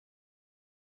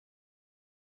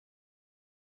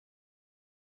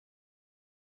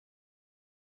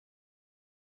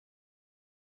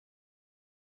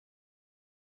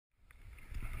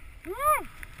Woo!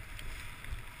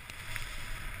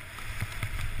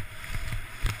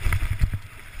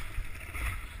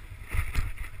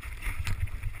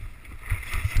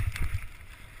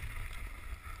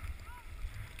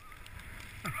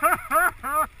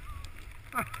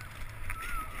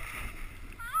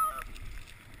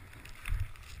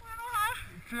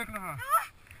 Jak noha?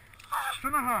 Co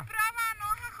noha? Pravá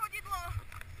noha, chodidlo.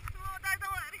 Daj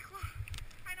dole, rýchlo.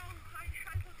 I know, I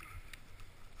want to.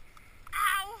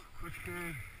 Au!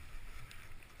 Počkej.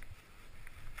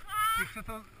 Jak se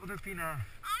to odepíná?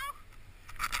 Au!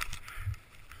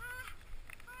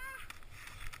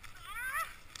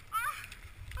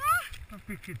 To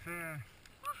pičice je.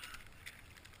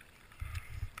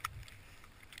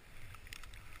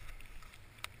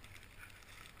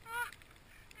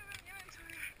 Neviem, co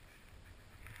je.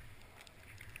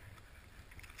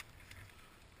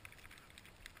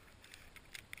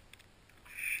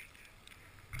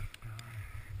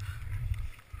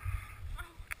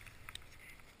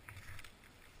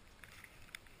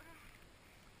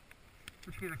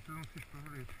 Počkej, tak to musíš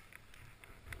pohodit.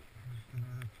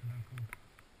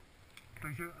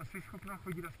 Takže jsi schopná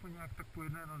chodit aspoň nějak tak po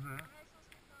jedné noze?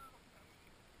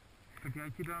 Tak já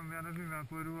ti dám, já nevím, já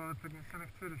pojedu, ale tak mě se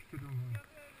nechce ještě domů.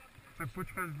 Tak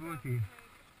počkej, zvolí.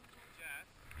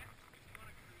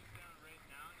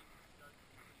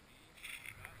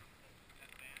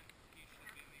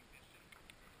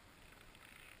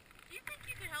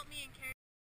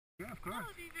 Yeah, of course. That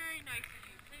would be very nice of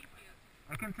you. Thank you.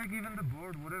 I can take even the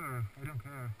board, whatever. I don't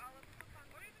care.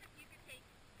 What even if you could take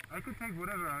I could take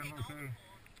whatever, I'm okay.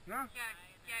 Yeah? Yeah,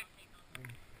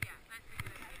 that's a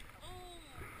good idea.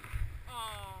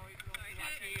 Oh, you're so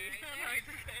lucky. No, it's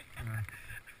okay. Yeah.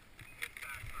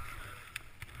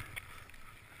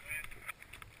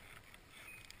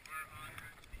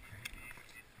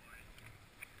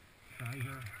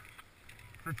 Scheiße.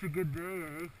 Such a good day,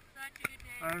 eh? Such a good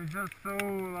day. I'm just so,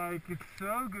 like, it's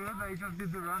so good. I just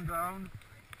did the rundown.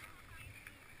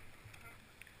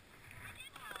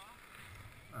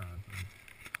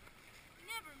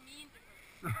 Never mean to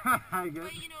hurt. I guess.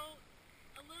 But, you know,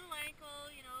 a little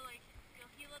ankle, you know, like,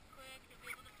 you'll heal up quick, you'll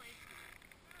be able to play.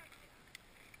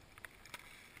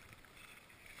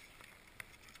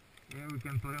 Yeah, we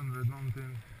can play on Red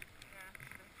Mountain.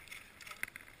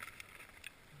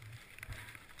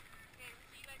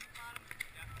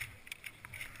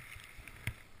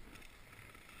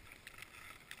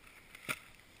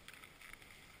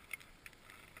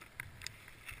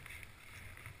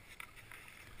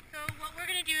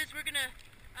 Do is we're gonna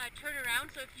turn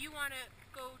around, so if you want to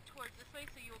go towards this way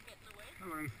so you won't get in the way. No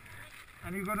worries.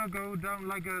 And you're gonna go down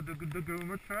like the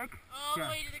groomer track? All the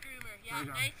way to the groomer, yeah, Right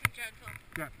on. nice and gentle.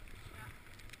 Yeah.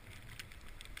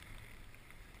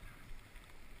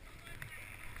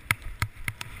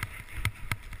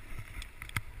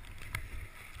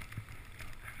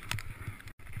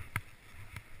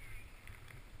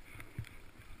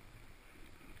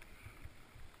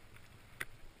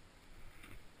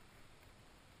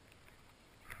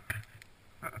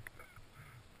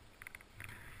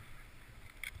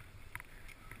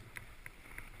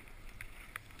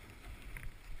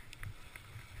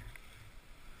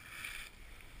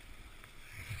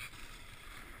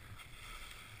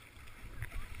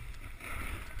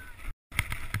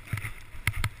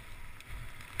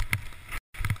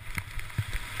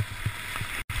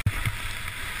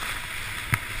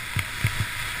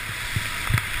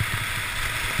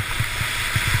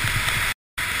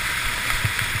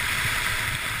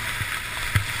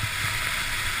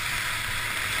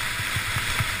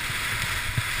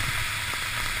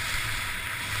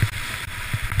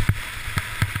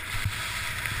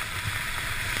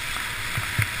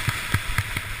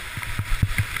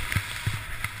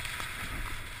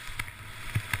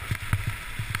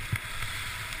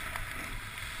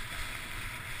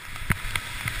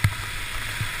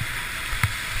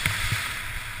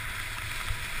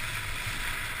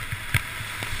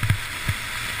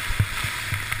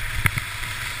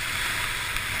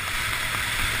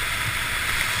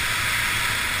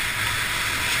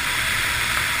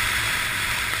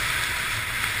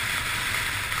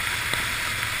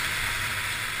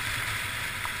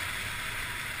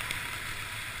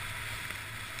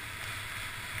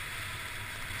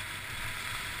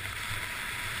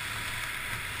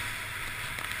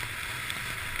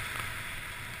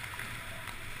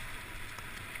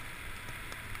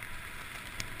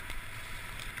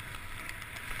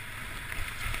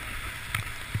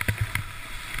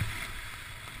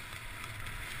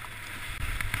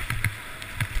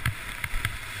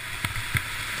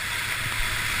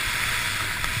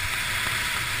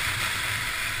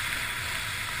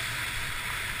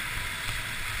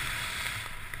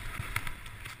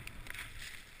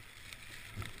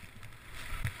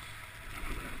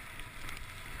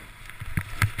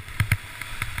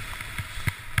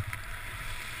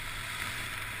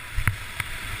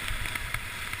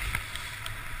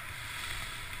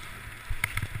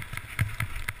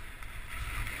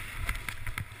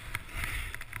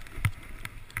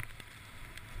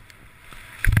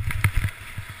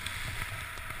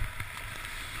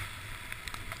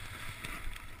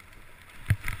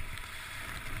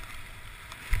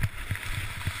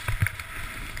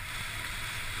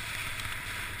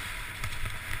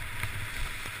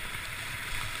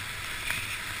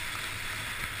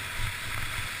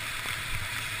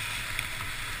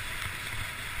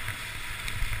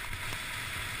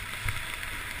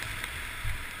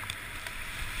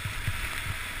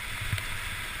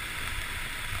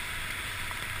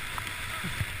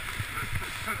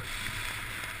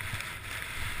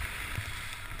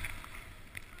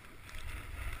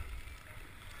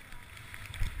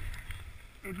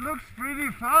 It looks pretty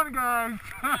fun, guys.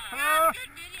 Yeah, good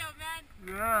video, man.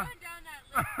 Yeah. Going down that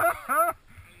list. How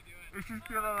you doing? Is she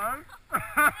still alive? You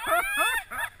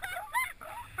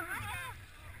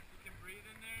can breathe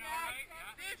in there, yeah, alright?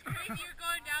 Yeah. this is crazy. You're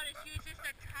going down and she was just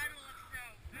a tunnel of snow.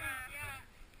 Yeah.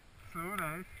 So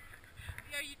nice.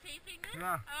 Are you taping this?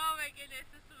 Yeah. Oh my goodness,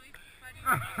 this will be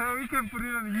funny. We can put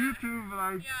it on YouTube,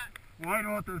 like Yeah.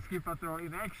 Whitewater Ski Patrol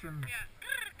in action. Yeah.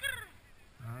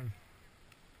 Nice.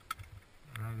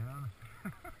 Right on.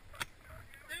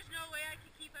 There's no way I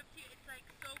could keep up to you. It's like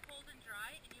so cold and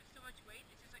dry and you have so much weight.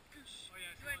 It's just like whoosh. Oh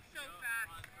yeah, You went so go. fast.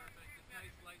 Oh, that's perfect. It's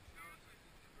nice light snow, so it's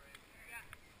easy to break. Yeah.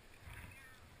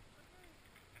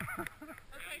 Yeah,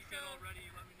 Okay, you so get all ready,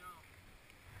 let me know.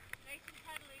 nice and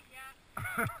cuddly, yeah.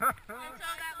 And so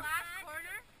that last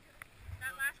corner,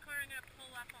 I'm gonna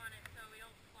pull up on it so we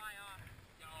don't fly off.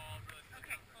 Yeah, oh, really.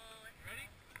 Okay, pull it. Ready?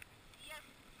 Yes.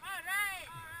 All right.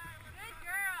 Good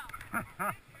girl.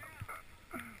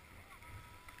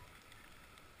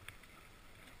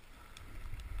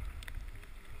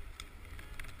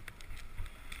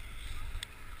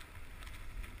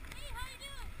 Hey, how you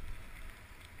doing?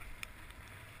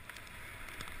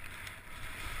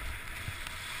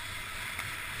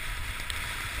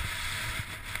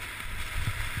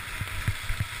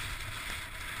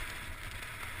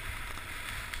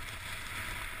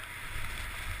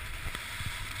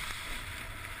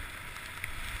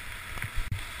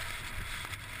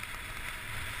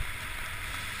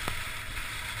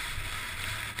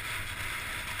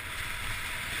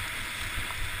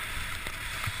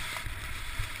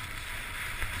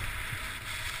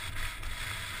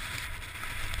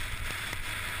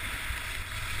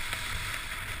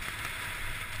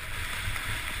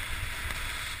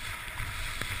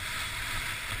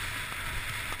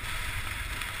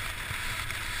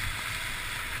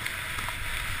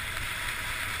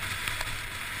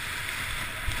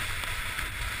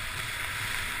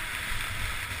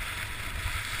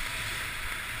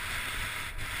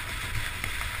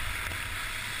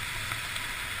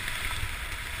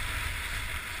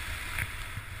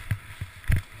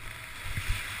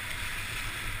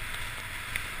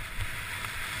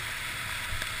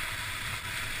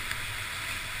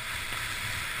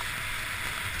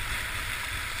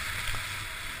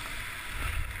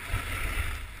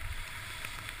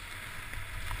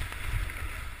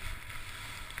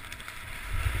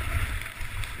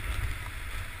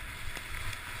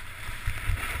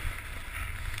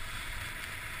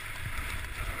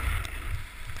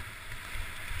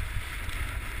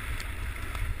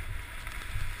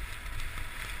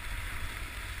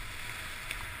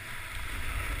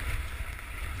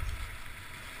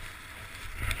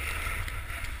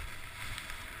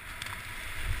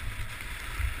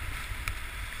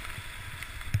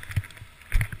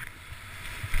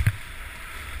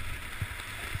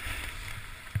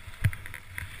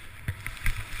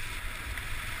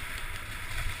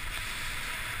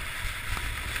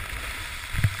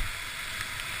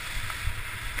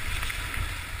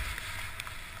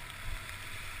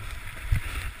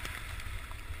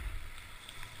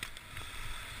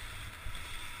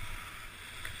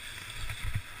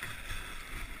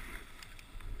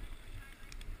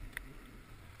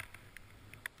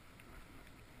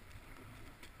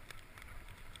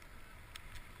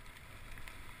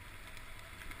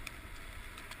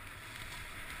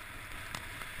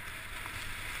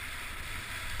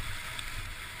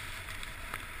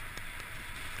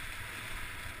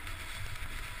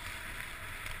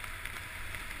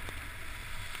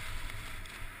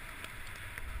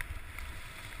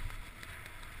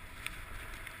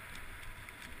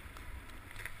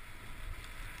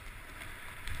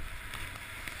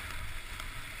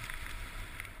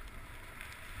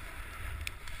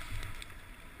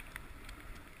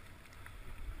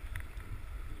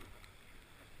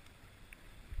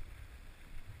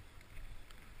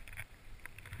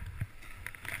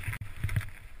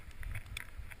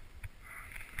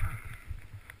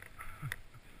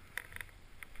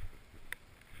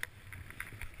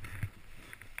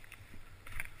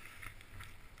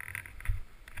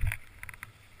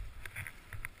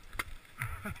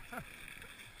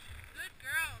 Good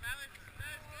girl. That was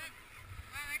good.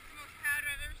 Wow, that's the most powder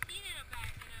I've ever seen in a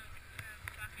bag.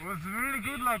 It was really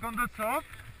good, like on the top.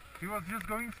 He was just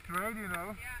going straight, you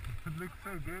know. Yeah. It looked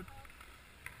so good.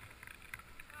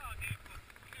 Oh, okay, cool.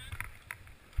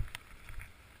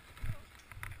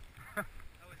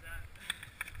 How was that?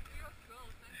 You were cool.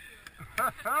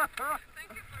 Thank you. Thank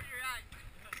you for your ride.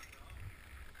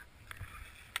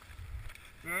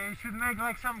 Yeah, you should make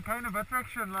like some kind of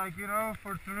attraction, like, you know,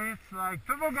 for tourists, like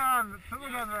toboggan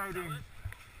Yeah, riding. tell us.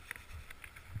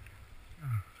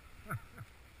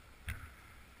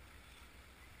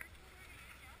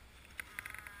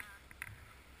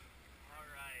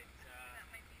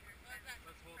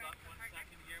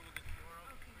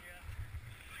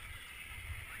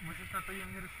 to je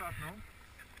měli šlápnout?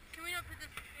 Can we not put this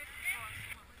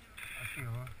Asi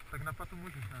jo, tak na patu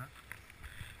můžeš, ne?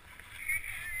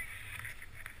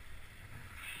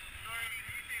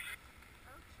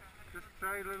 Just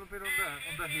try a little bit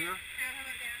on the heel.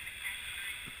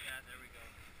 Yeah, there we go.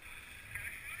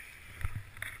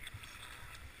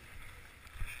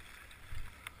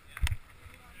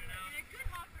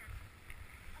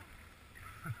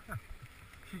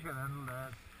 She can handle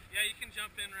that. Yeah, you can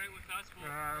jump in right with us. We'll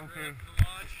Yeah, we're okay. right at the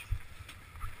lodge.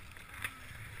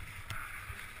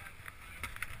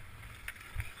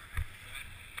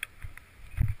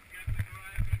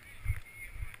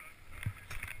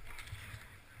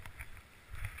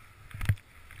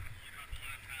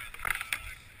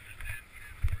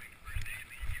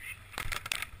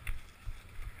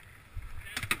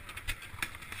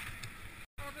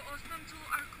 Aby oznam tu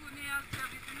arku nějak,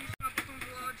 aby to měla potom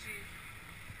v lodži.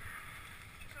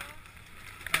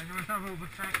 A možná byl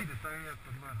vůbec nějaký detail, jak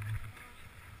tohle. No.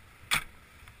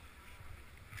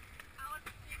 Ale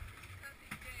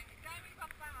daj mi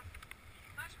papa,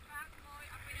 máš pák můj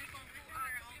a penězom tu a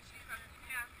děvčíka,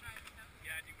 já.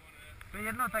 Yeah, do you wanna? To je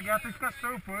jedno, tak já teďka s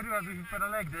tou pojedu, abych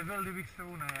vypadal jak debil, kdybych s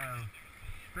tou nejel.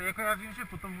 To je jako já vím, že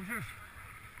potom můžeš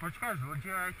počkat z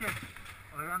lodi a tě,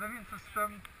 ale já nevím, co s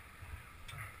tam.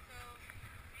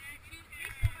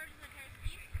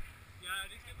 Yeah,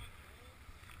 just give them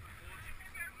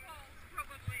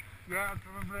Yeah,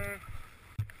 probably.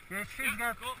 Yeah, she's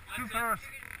got cool. two That's pairs. it.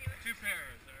 2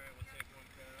 pairs. All right, we'll take 1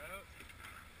 pair out.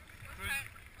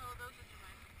 Oh, those are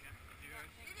mine. Yeah, do yours.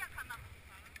 Maybe I'll come up.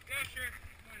 Yeah, sure.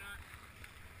 Why not?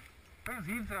 Thanks,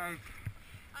 inside.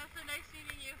 Oh, so nice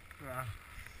meeting you. Yeah,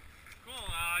 Cool.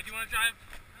 Do you want to drive?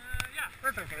 Yeah.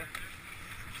 that's okay.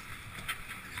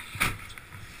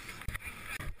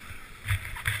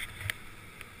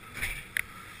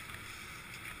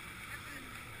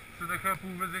 To nechápu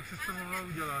vůbec, jak se s to mohlo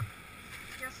udělat.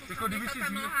 Já jsem Jako kdyby se si ta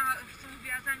zmi- noha v tom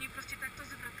vyjádání prostě takto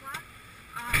zvrtla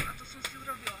a to jsem si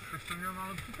urobila. Tak to měl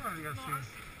málo připravený No asi.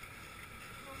 asi.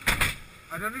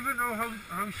 I don't even know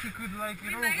how she could like,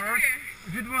 you know, Remember? work.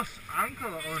 If it was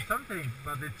ankle or something,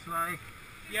 but it's like,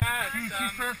 Yeah. she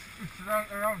says it's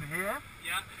like around here.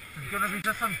 Yeah. It's gonna be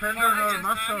just some tendon I or just-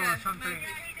 muscle or yeah, something.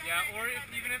 maybe. Yeah, or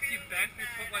even if you bent your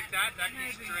foot like that, that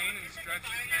can strain and stretch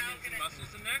tendons and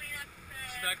muscles in there.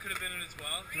 So that could have been it as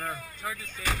well. Yeah. It's hard to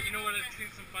say, but you know what? I've seen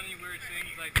some funny, weird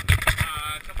things. Like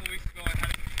a couple weeks ago, I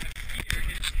had a skier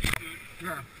in a ski boot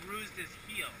Yeah. bruised his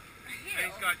heel, and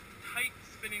he's got tight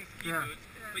spinning ski Yeah. boots,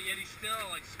 but yet he still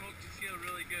like smoked his heel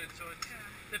really good. So it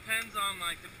depends on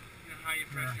like how you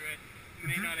pressure it. You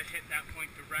may not have hit that point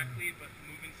directly, but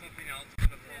moving something else could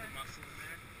have pulled the muscle in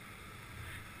there.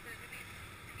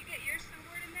 Did you get your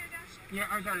snowboard in there, Dasha? Yeah,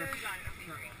 I got it. You got it, okay,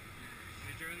 Yeah. great.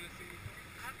 Did you in this thing?